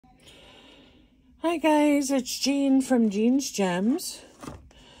Hi guys, it's Jean from Jean's Gems.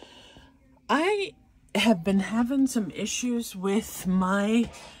 I have been having some issues with my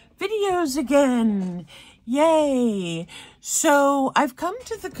videos again. Yay! So I've come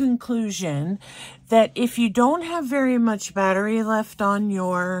to the conclusion that if you don't have very much battery left on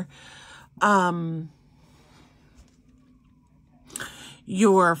your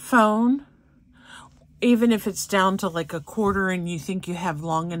phone, even if it's down to like a quarter and you think you have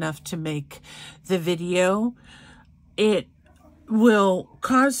long enough to make the video, it will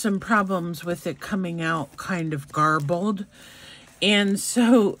cause some problems with it coming out kind of garbled. And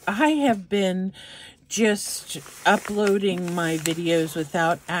so I have been just uploading my videos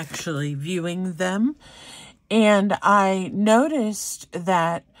without actually viewing them. And I noticed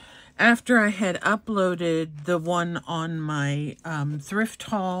that after I had uploaded the one on my thrift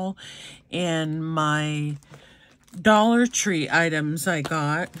haul and my Dollar Tree items I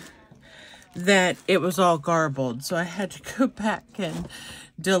got, that it was all garbled. So I had to go back and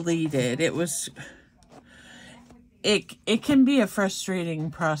delete it. It can be a frustrating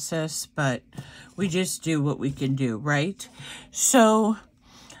process, but we just do what we can do, right? So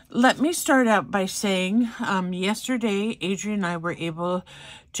let me start out by saying, yesterday, Adrian and I were able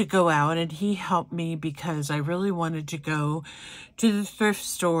to go out, and he helped me because I really wanted to go to the thrift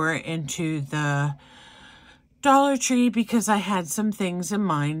store and to the Dollar Tree because I had some things in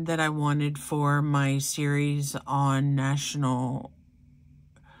mind that I wanted for my series on National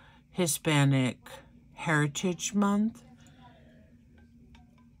Hispanic Heritage Month.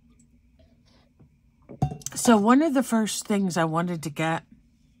 So one of the first things I wanted to get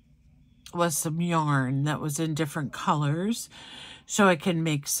was some yarn that was in different colors so I can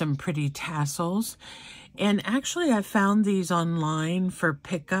make some pretty tassels. And actually I found these online for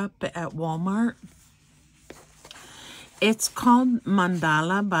pickup at Walmart. It's called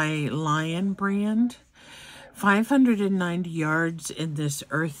Madala by Lion brand. 590 yards in this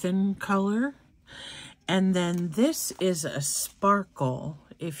earthen color. And then this is a sparkle,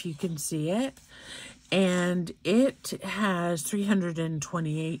 if you can see it. And it has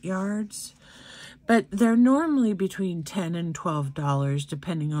 328 yards. But they're normally between $10 and $12,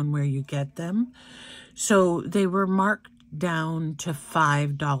 depending on where you get them. So they were marked down to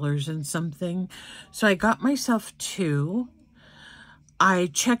 $5 and something. So I got myself two. I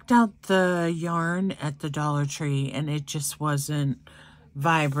checked out the yarn at the Dollar Tree, and it just wasn't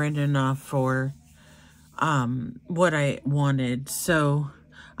vibrant enough for what I wanted. So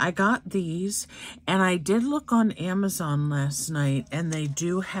I got these, and I did look on Amazon last night, and they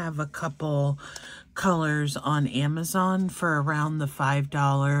do have a couple colors on Amazon for around the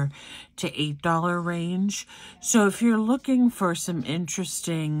 $5 to $8 range. So if you're looking for some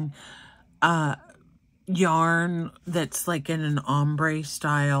interesting yarn that's like in an ombre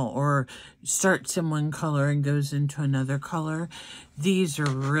style or starts in one color and goes into another color, these are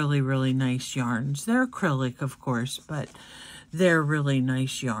really, really nice yarns. They're acrylic, of course, but they're really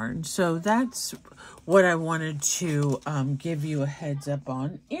nice yarn. So that's what I wanted to give you a heads up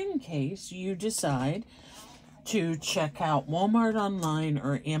on in case you decide to check out Walmart online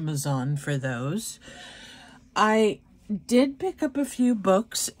or Amazon for those. I did pick up a few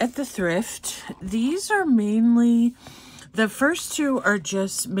books at the thrift. These are mainly, the first two are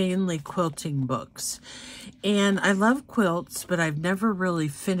just mainly quilting books. And I love quilts, but I've never really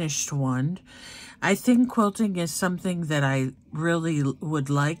finished one. I think quilting is something that I really would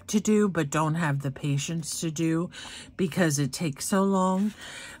like to do, but don't have the patience to do because it takes so long.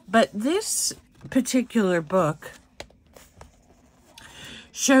 But this particular book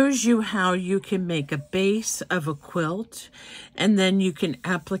shows you how you can make a base of a quilt, and then you can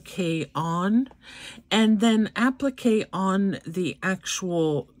applique on, and then applique on the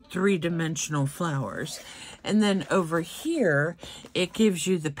actual three-dimensional flowers. And then over here, it gives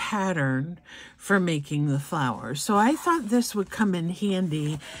you the pattern for making the flowers. So I thought this would come in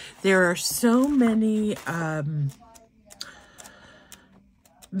handy. There are so many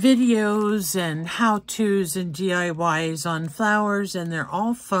videos and how-tos and DIYs on flowers, and they're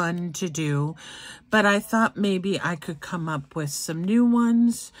all fun to do. But I thought maybe I could come up with some new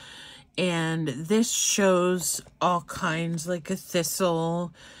ones. And this shows all kinds, like a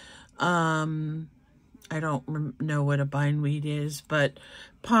thistle. I don't know what a bindweed is, but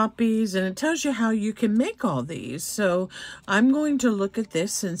poppies, and it tells you how you can make all these. So I'm going to look at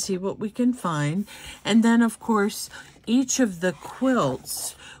this and see what we can find. And then, of course, each of the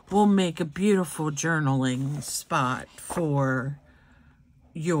quilts will make a beautiful journaling spot for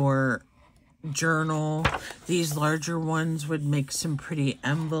your journal. These larger ones would make some pretty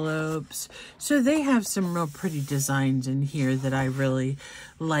envelopes. So they have some real pretty designs in here that I really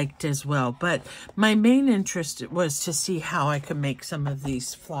liked as well. But my main interest was to see how I could make some of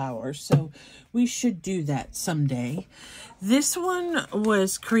these flowers. So we should do that someday. This one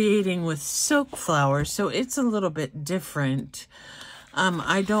was creating with silk flowers, so it's a little bit different.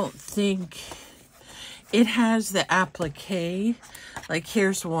 I don't think it has the applique. Like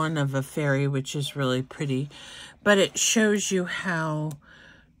here's one of a fairy, which is really pretty, but it shows you how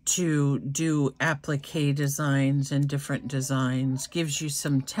to do applique designs and different designs, gives you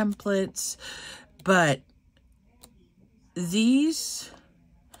some templates, but these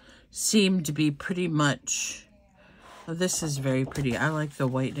seem to be pretty much, oh, this is very pretty. I like the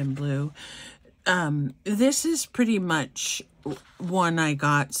white and blue. This is pretty much one I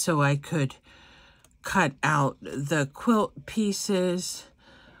got so I could cut out the quilt pieces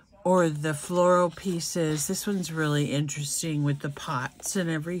or the floral pieces. This one's really interesting with the pots and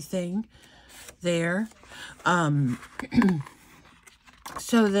everything there.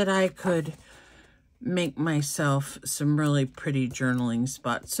 So that I could make myself some really pretty journaling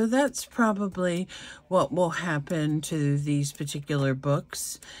spots. So that's probably what will happen to these particular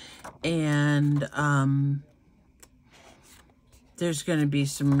books. And there's going to be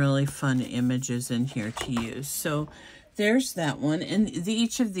some really fun images in here to use. So there's that one. And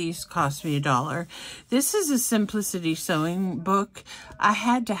each of these cost me $1. This is a Simplicity Sewing book. I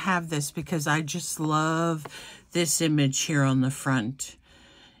had to have this because I just love this image here on the front.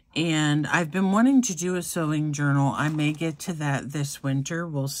 And I've been wanting to do a sewing journal. I may get to that this winter.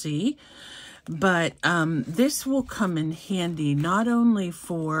 We'll see. But this will come in handy not only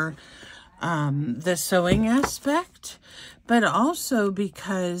for the sewing aspect, but also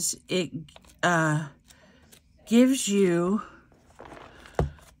because it gives you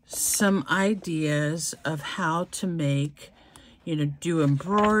some ideas of how to make, you know, do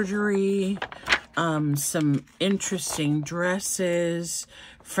embroidery, some interesting dresses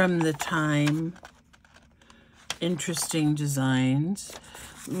from the time, interesting designs.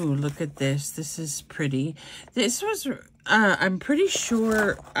 Ooh, look at this. This is pretty. This was, I'm pretty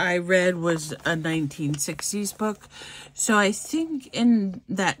sure I read was a 1960s book. So I think in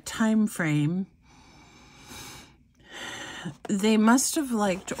that time frame, they must have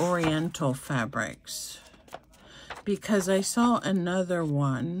liked Oriental fabrics, because I saw another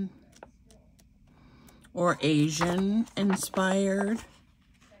one, or Asian inspired,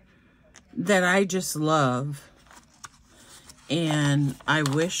 that I just love. And I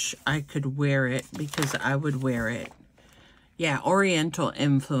wish I could wear it, because I would wear it. Yeah, Oriental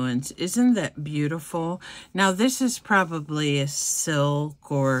influence. Isn't that beautiful? Now, this is probably a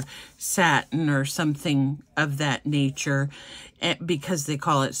silk or satin or something of that nature, because they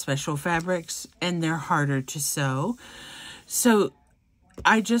call it special fabrics, and they're harder to sew. So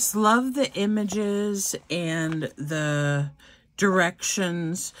I just love the images and the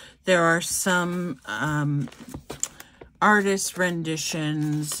directions. There are some artist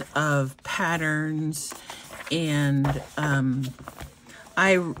renditions of patterns, and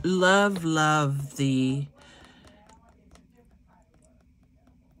I love the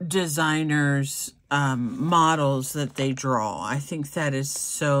designers' models that they draw. I think that is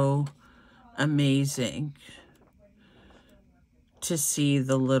so amazing to see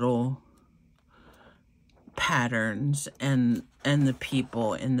the little patterns and the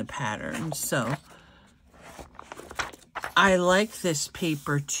people in the patterns. So I like this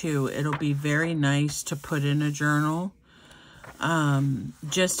paper too. It'll be very nice to put in a journal,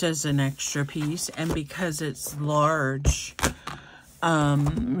 just as an extra piece. And because it's large, let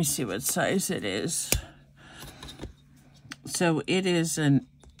me see what size it is. So it is an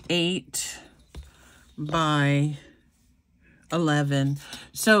 8 by 11.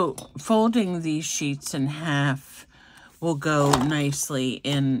 So folding these sheets in half will go nicely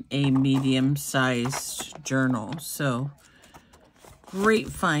in a medium-sized journal. So great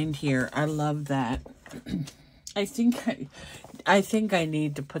find here. I love that. I think I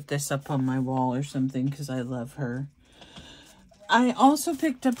need to put this up on my wall or something, because I love her. I also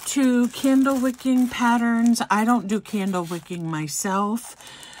picked up 2 candle wicking patterns. I don't do candle wicking myself,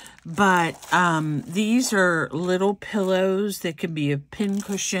 but these are little pillows that can be a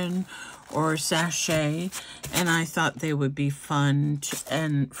pincushion or a sachet, and I thought they would be fun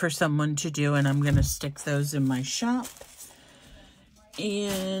and for someone to do, and I'm going to stick those in my shop.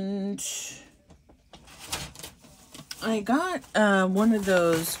 And I got one of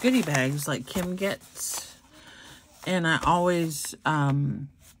those goodie bags like Kim gets, and I always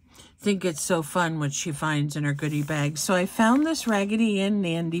think it's so fun what she finds in her goodie bag. So I found this Raggedy Ann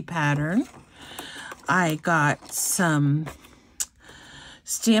Nandy pattern, I got some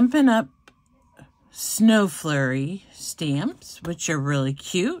Stampin' Up! Snow Flurry stamps, which are really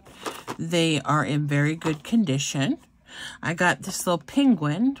cute. They are in very good condition. I got this little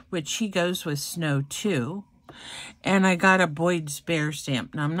penguin, which he goes with snow too. And I got a Boyd's Bear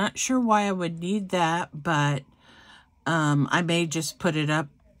stamp. Now, I'm not sure why I would need that, but I may just put it up.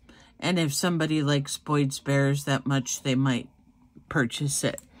 And if somebody likes Boyd's Bears that much, they might purchase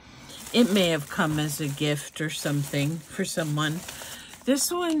it. It may have come as a gift or something for someone. This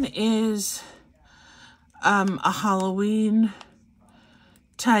one is a Halloween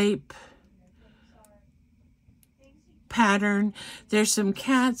type pattern. There's some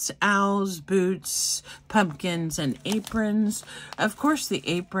cats, owls, boots, pumpkins, and aprons. Of course, the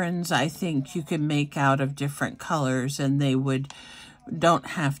aprons I think you can make out of different colors, and they don't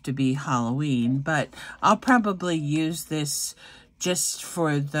have to be Halloween, but I'll probably use this just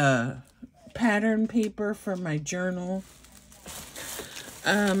for the pattern paper for my journal.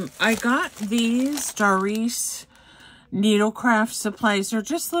 I got these Doris needlecraft supplies. They're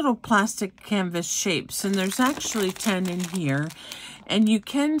just little plastic canvas shapes, and there's actually 10 in here, and you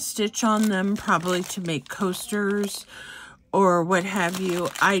can stitch on them probably to make coasters or what have you.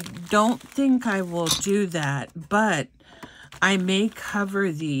 I don't think I will do that, but I may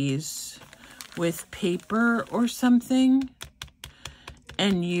cover these with paper or something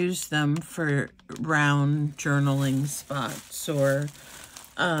and use them for round journaling spots or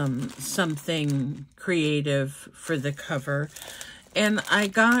something creative for the cover. And I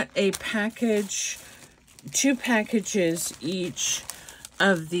got a package, 2 packages each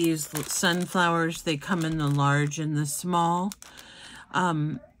of these sunflowers. They come in the large and the small.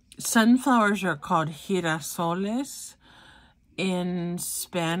 Sunflowers are called girasoles in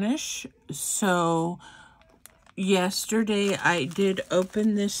Spanish. So yesterday I did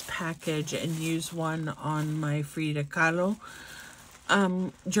open this package and use one on my Frida Kahlo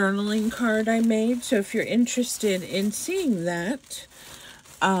journaling card I made. So if you're interested in seeing that,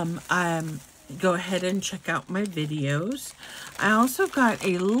 go ahead and check out my videos. I also got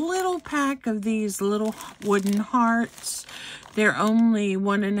a little pack of these little wooden hearts. They're only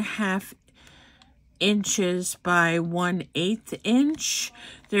 1.5 inches by 1/8 inch.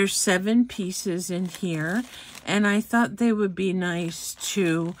 There's 7 pieces in here, and I thought they would be nice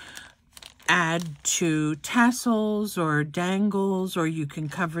to add to tassels or dangles, or you can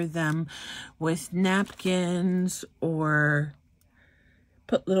cover them with napkins or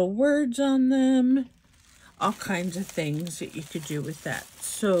put little words on them. All kinds of things that you could do with that.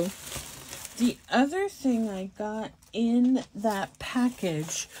 So the other thing I got in that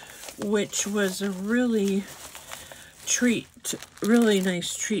package, which was a really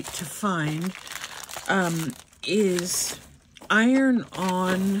nice treat to find, is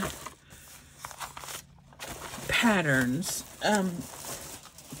iron-on patterns.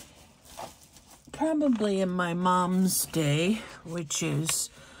 Probably in my mom's day, which is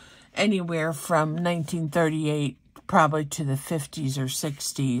anywhere from 1938 probably to the 50s or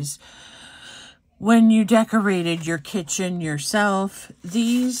 60s, when you decorated your kitchen yourself.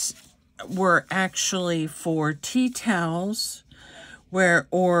 These were actually for tea towels,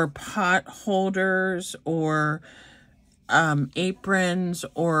 or pot holders, or aprons,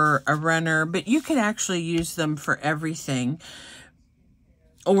 or a runner, but you could actually use them for everything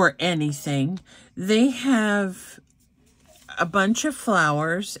or anything. They have a bunch of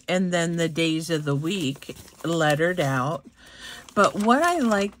flowers and then the days of the week lettered out. But what I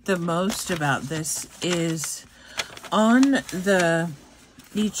like the most about this is on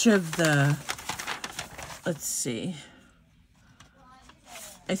each of the, let's see,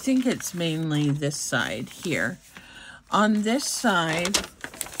 I think it's mainly this side here. On this side,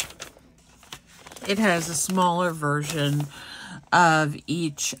 it has a smaller version of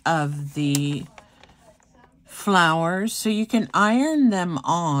each of the flowers. So you can iron them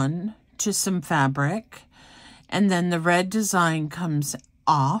on to some fabric, and then the red design comes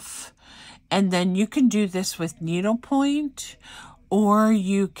off. And then you can do this with needlepoint, or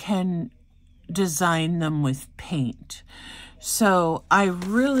you can design them with paint. So I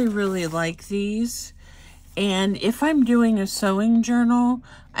really, really like these. And if I'm doing a sewing journal,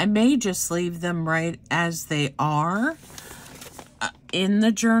 I may just leave them right as they are in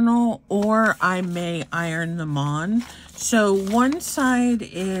the journal, or I may iron them on. So one side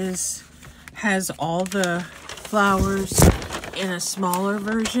has all the flowers in a smaller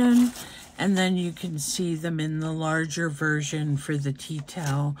version, and then you can see them in the larger version for the tea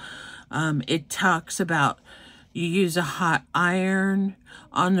towel. It talks about you use a hot iron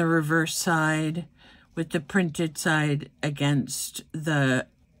on the reverse side with the printed side against the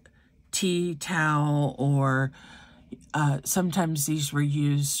tea towel, or sometimes these were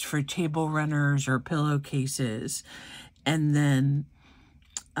used for table runners or pillowcases. And then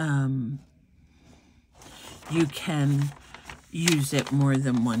you can use it more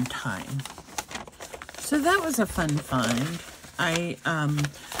than one time. So that was a fun find. I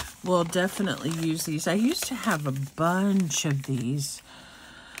will definitely use these. I used to have a bunch of these,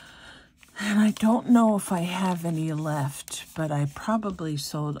 and I don't know if I have any left, but I probably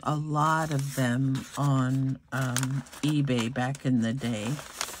sold a lot of them on eBay back in the day.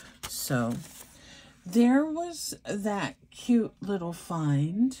 So there was that cute little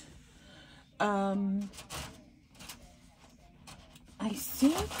find. I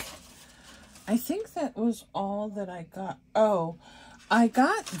think that was all that I got. Oh, I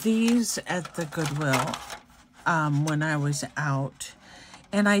got these at the Goodwill when I was out.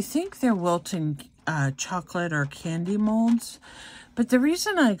 And I think they're Wilton chocolate or candy molds. But the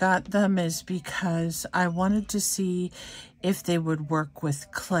reason I got them is because I wanted to see if they would work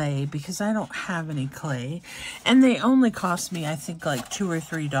with clay, because I don't have any clay. And they only cost me, I think, like $2 or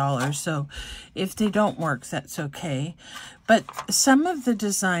 $3. So if they don't work, that's okay. But some of the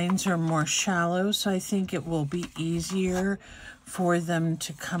designs are more shallow, so I think it will be easier for them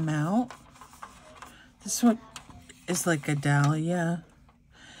to come out. This one is like a dahlia.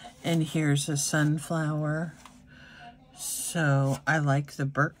 And here's a sunflower. So I like the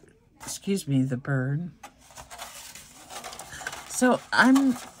bird. So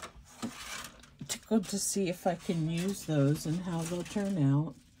I'm tickled to see if I can use those and how they'll turn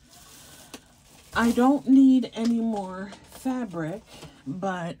out. I don't need any more fabric,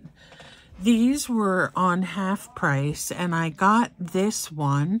 but these were on half price, and I got this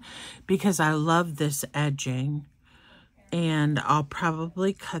one because I love this edging. And I'll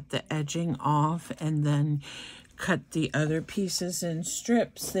probably cut the edging off and then cut the other pieces in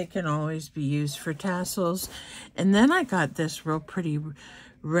strips. They can always be used for tassels. And then I got this real pretty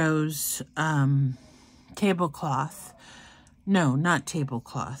rose tablecloth. No, not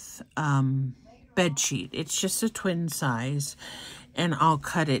tablecloth. Bed sheet. It's just a twin size. And I'll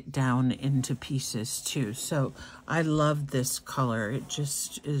cut it down into pieces too. So I love this color. It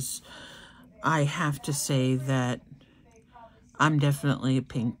just is, I have to say that I'm definitely a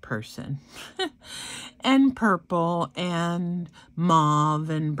pink person. And purple and mauve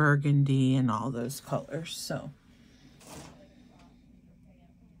and burgundy and all those colors. So,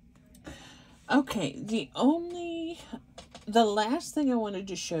 okay, the last thing I wanted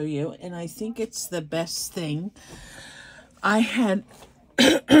to show you, and I think it's the best thing, I had,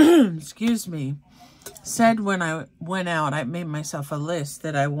 excuse me, said when I went out, I made myself a list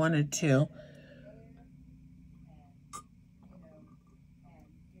that I wanted to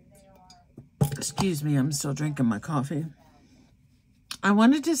excuse me, I'm still drinking my coffee. I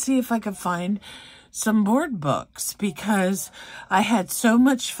wanted to see if I could find some board books because I had so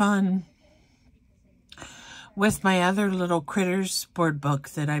much fun with my other little critters board book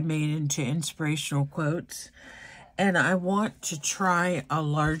that I made into inspirational quotes. And I want to try a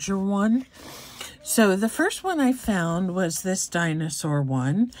larger one. So the first one I found was this dinosaur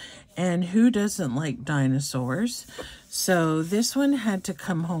one. And who doesn't like dinosaurs? So this one had to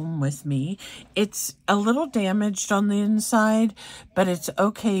come home with me. It's a little damaged on the inside, but it's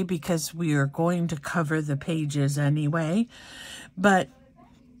okay because we are going to cover the pages anyway. But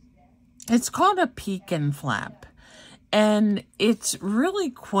it's called a Peek and Flap. And it's really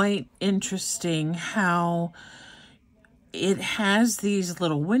quite interesting how it has these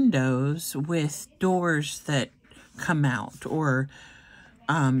little windows with doors that come out, or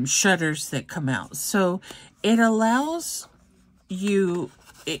shutters that come out. So it allows you,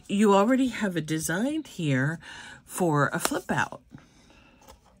 you already have a design here for a flip out.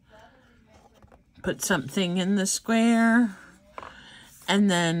 Put something in the square, and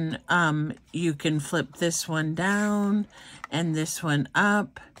then you can flip this one down and this one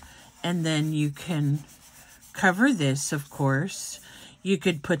up, and then you can cover this, of course. You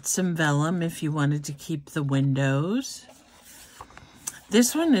could put some vellum if you wanted to keep the windows.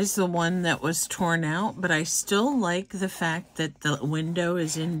 This one is the one that was torn out, but I still like the fact that the window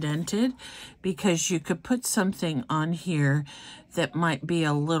is indented because you could put something on here that might be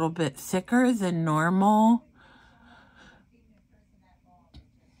a little bit thicker than normal.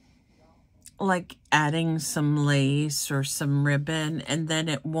 Like adding some lace or some ribbon, and then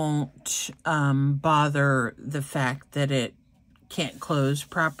it won't bother the fact that it can't close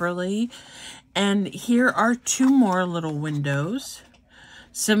properly. And here are two more little windows.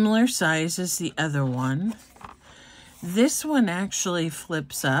 Similar size as the other one. This one actually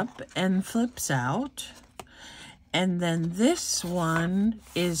flips up and flips out. And then this one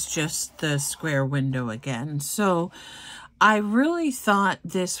is just the square window again. So I really thought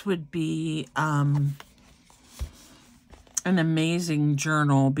this would be an amazing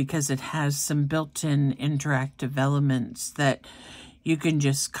journal because it has some built-in interactive elements that you can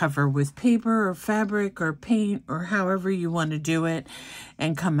just cover with paper or fabric or paint or however you want to do it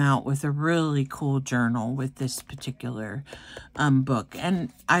and come out with a really cool journal with this particular book.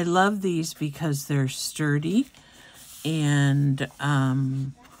 And I love these because they're sturdy and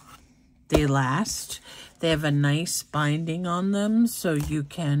they last. They have a nice binding on them, so you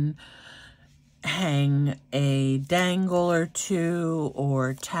can hang a dangle or two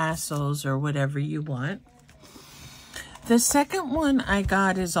or tassels or whatever you want. The second one I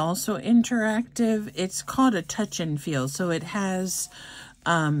got is also interactive. It's called a touch and feel, so it has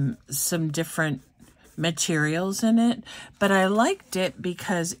some different materials in it, but I liked it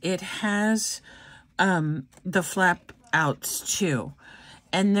because it has the flap outs too.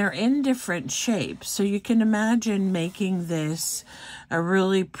 And they're in different shapes. So you can imagine making this a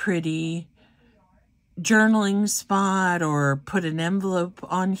really pretty journaling spot or put an envelope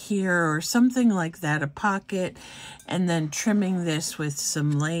on here or something like that, a pocket, and then trimming this with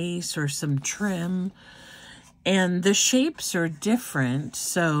some lace or some trim. And the shapes are different,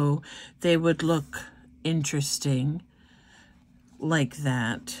 so they would look interesting like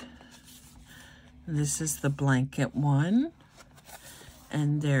that. This is the blanket one.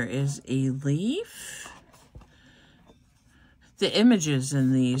 And there is a leaf. The images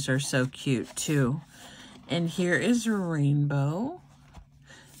in these are so cute too. And here is a rainbow.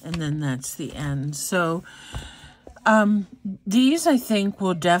 And then that's the end. So these I think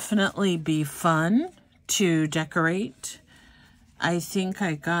will definitely be fun to decorate. I think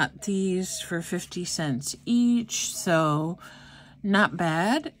I got these for 50 cents each, so not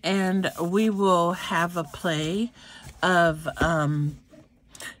bad. And we will have a play of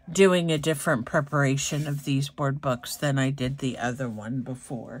doing a different preparation of these board books than I did the other one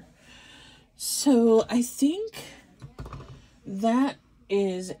before. So I think that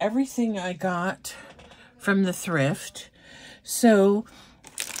is everything I got from the thrift. So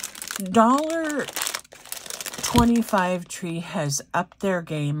 $1.25 Tree has upped their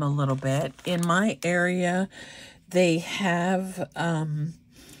game a little bit. In my area, they have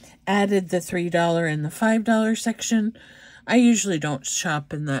added the $3 and the $5 section. I usually don't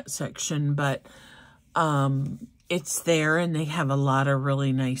shop in that section, but it's there and they have a lot of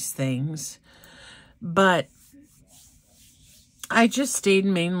really nice things. But I just stayed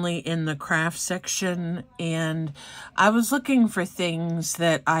mainly in the craft section, and I was looking for things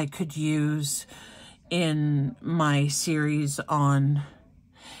that I could use in my series on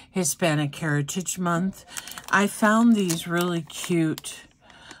Hispanic Heritage Month. I found these really cute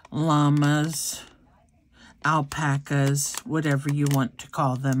llamas, alpacas, whatever you want to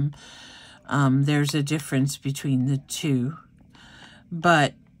call them. There's a difference between the two.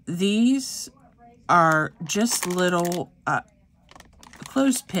 But these are just little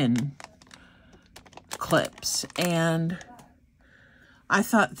clothespin clips. And I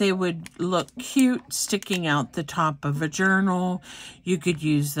thought they would look cute sticking out the top of a journal. You could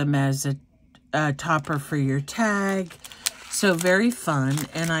use them as a topper for your tag. So very fun.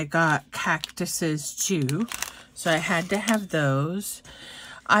 And I got cactuses too, so I had to have those.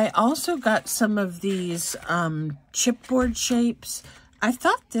 I also got some of these chipboard shapes. I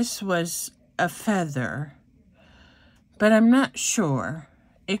thought this was a feather, but I'm not sure.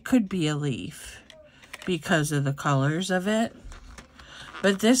 It could be a leaf because of the colors of it.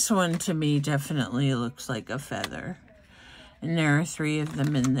 But this one to me definitely looks like a feather. And there are 3 of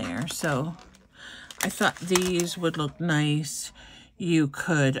them in there. So I thought these would look nice. You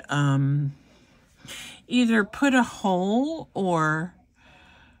could either put a hole or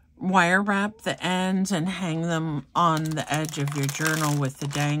wire wrap the ends and hang them on the edge of your journal with the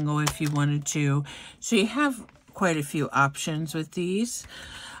dangle if you wanted to. So you have quite a few options with these.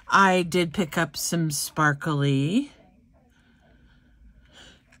 I did pick up some sparkly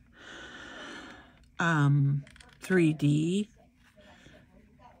 3D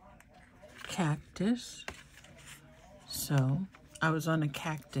cactus. So I was on a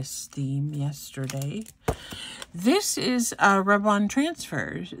cactus theme yesterday. This is rub-on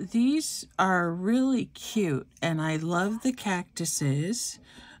transfers. These are really cute, and I love the cactuses,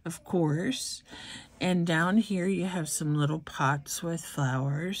 of course. And down here you have some little pots with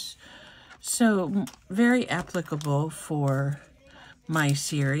flowers. So very applicable for my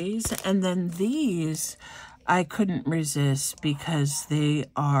series. And then these I couldn't resist because they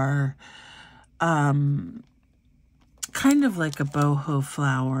are kind of like a boho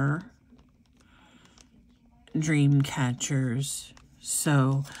flower. dream catchers.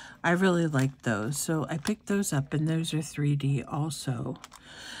 So I really like those. So I picked those up, and those are 3D also.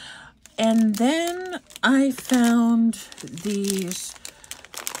 And then I found these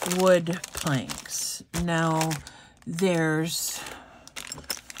wood planks. Now there's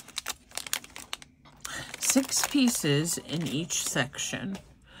 6 pieces in each section.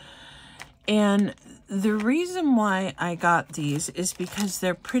 And the reason why I got these is because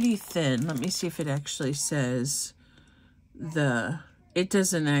they're pretty thin. Let me see if it actually says it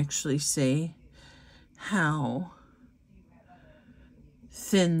doesn't actually say how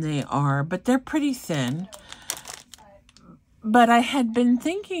thin they are, but they're pretty thin. But I had been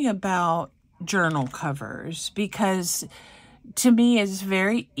thinking about journal covers because to me it's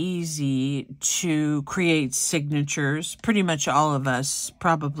very easy to create signatures. Pretty much all of us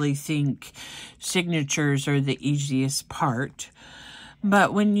probably think signatures are the easiest part.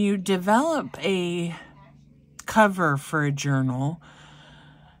 But when you develop a cover for a journal,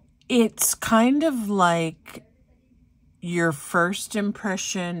 it's kind of like your first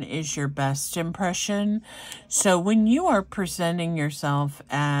impression is your best impression. So when you are presenting yourself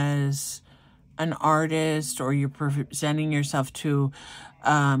as an artist, or you're presenting yourself to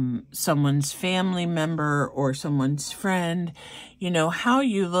someone's family member or someone's friend, you know, how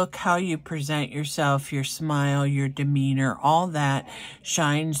you look, how you present yourself, your smile, your demeanor, all that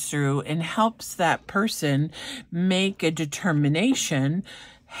shines through and helps that person make a determination.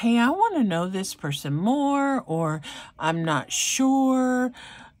 Hey, I want to know this person more, or I'm not sure.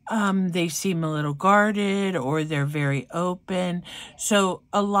 They seem a little guarded, or they're very open. So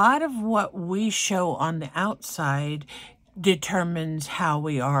a lot of what we show on the outside determines how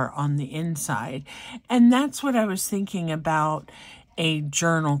we are on the inside. And that's what I was thinking about a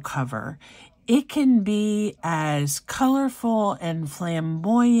journal cover. It can be as colorful and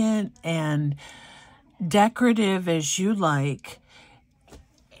flamboyant and decorative as you like,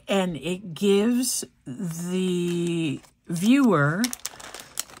 and it gives the viewer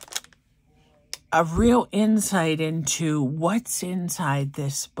a real insight into what's inside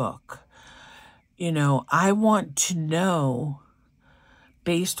this book. You know, I want to know,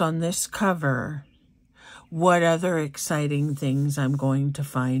 based on this cover, what other exciting things I'm going to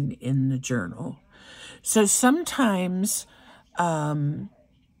find in the journal. So sometimes I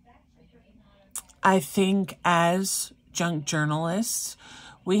think as junk journalists,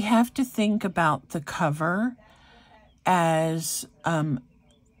 we have to think about the cover as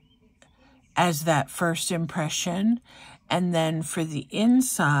that first impression, and then for the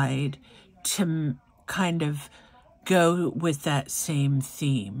inside to kind of go with that same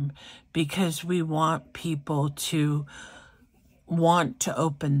theme, because we want people to want to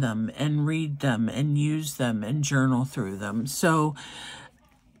open them and read them and use them and journal through them. So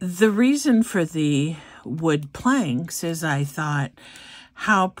the reason for the wood planks is I thought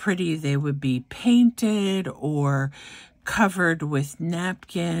how pretty they would be painted or covered with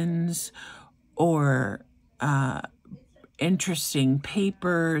napkins or interesting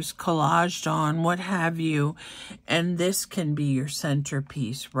papers collaged on, what have you. And this can be your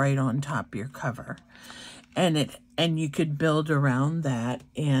centerpiece right on top of your cover. And you could build around that,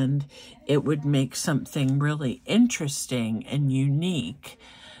 and it would make something really interesting and unique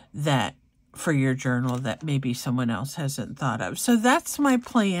that for your journal that maybe someone else hasn't thought of. So that's my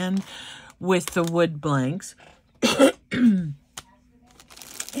plan with the wood blanks.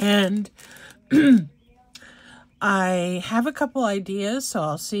 And I have a couple ideas, so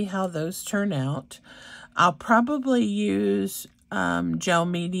I'll see how those turn out. I'll probably use gel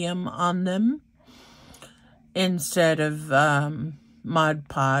medium on them instead of Mod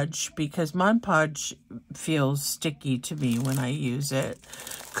Podge, because Mod Podge feels sticky to me when I use it.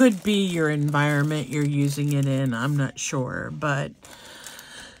 Could be your environment you're using it in, I'm not sure. But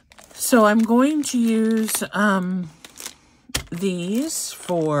so I'm going to use these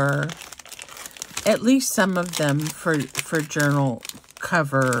for at least some of them for journal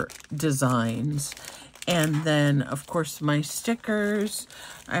cover designs. And then, of course, my stickers,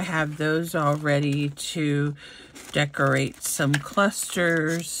 I have those all ready to decorate some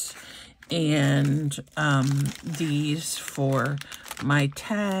clusters. And these for my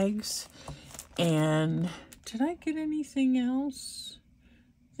tags. And did I get anything else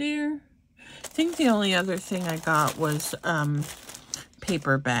there? I think the only other thing I got was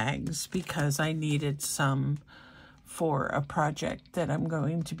paper bags, because I needed some for a project that I'm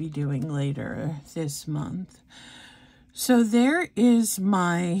going to be doing later this month. So there is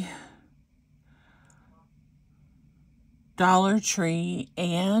my Dollar Tree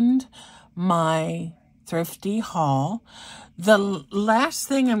and my Thrifty haul. The last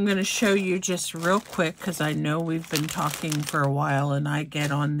thing I'm going to show you just real quick, because I know we've been talking for a while and I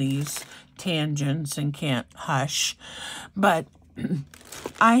get on these tangents and can't hush. But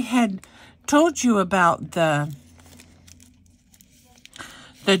I had told you about the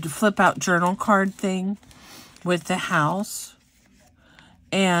flip out journal card thing with the house.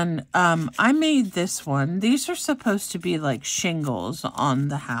 And I made this one. These are supposed to be like shingles on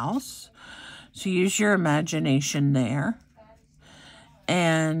the house. So use your imagination there.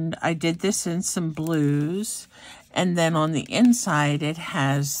 And I did this in some blues. And then on the inside, it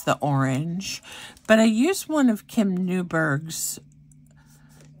has the orange. But I used one of Kim Newberg's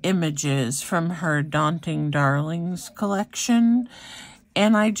images from her Daunting Darlings collection.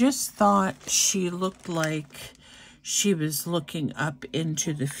 And I just thought she looked like she was looking up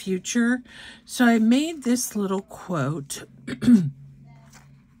into the future. So I made this little quote.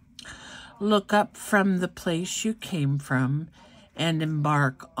 Look up from the place you came from and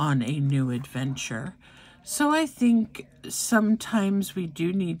embark on a new adventure. So I think sometimes we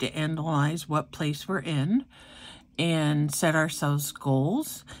do need to analyze what place we're in and set ourselves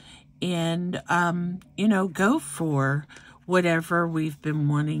goals and, you know, go for whatever we've been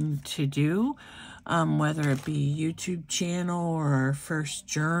wanting to do, whether it be a YouTube channel or our first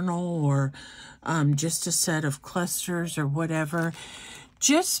journal or just a set of clusters or whatever.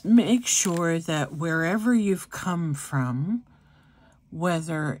 Just make sure that wherever you've come from,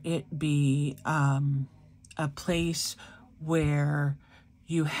 whether it be a place where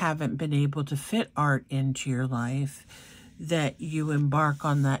you haven't been able to fit art into your life, that you embark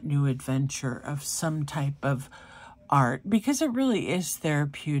on that new adventure of some type of art, because it really is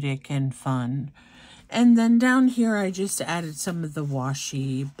therapeutic and fun. And then down here, I just added some of the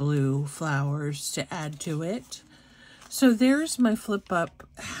washi blue flowers to add to it. So there's my flip up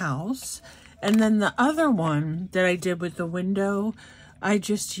house. And then the other one that I did with the window, I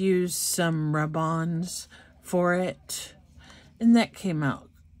just used some rub-ons for it. And that came out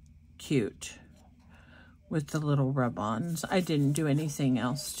cute with the little rub-ons. I didn't do anything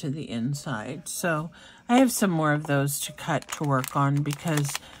else to the inside. So I have some more of those to cut to work on,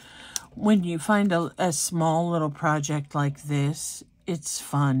 because when you find a small little project like this, it's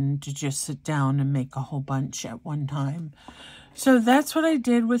fun to just sit down and make a whole bunch at one time. So that's what I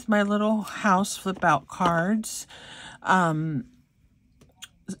did with my little house flip out cards.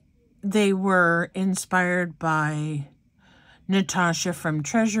 They were inspired by Natasha from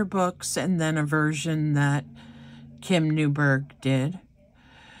Treasure Books, and then a version that Kim Newberg did.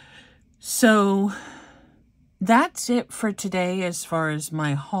 So that's it for today as far as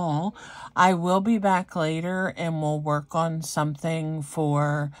my haul. I will be back later and we'll work on something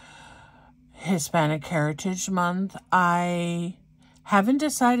for Hispanic Heritage Month. I haven't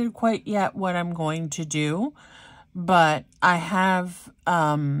decided quite yet what I'm going to do, but I have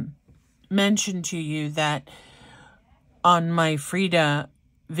mentioned to you that on my Frida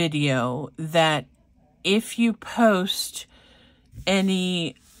video that if you post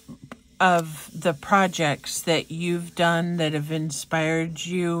any of the projects that you've done that have inspired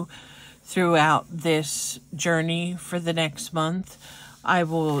you throughout this journey for the next month, I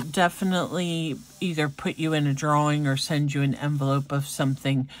will definitely either put you in a drawing or send you an envelope of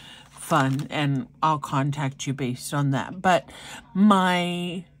something fun, and I'll contact you based on that. But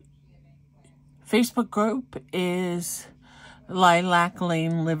my Facebook group is Lilac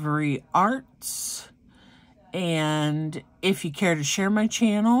Lane Livery Arts, and if you care to share my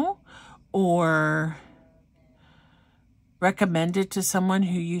channel or recommend it to someone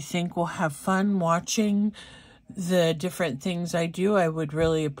who you think will have fun watching the different things I do, I would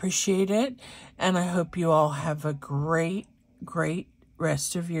really appreciate it. And I hope you all have a great, great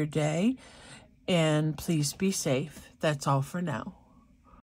rest of your day. And please be safe. That's all for now.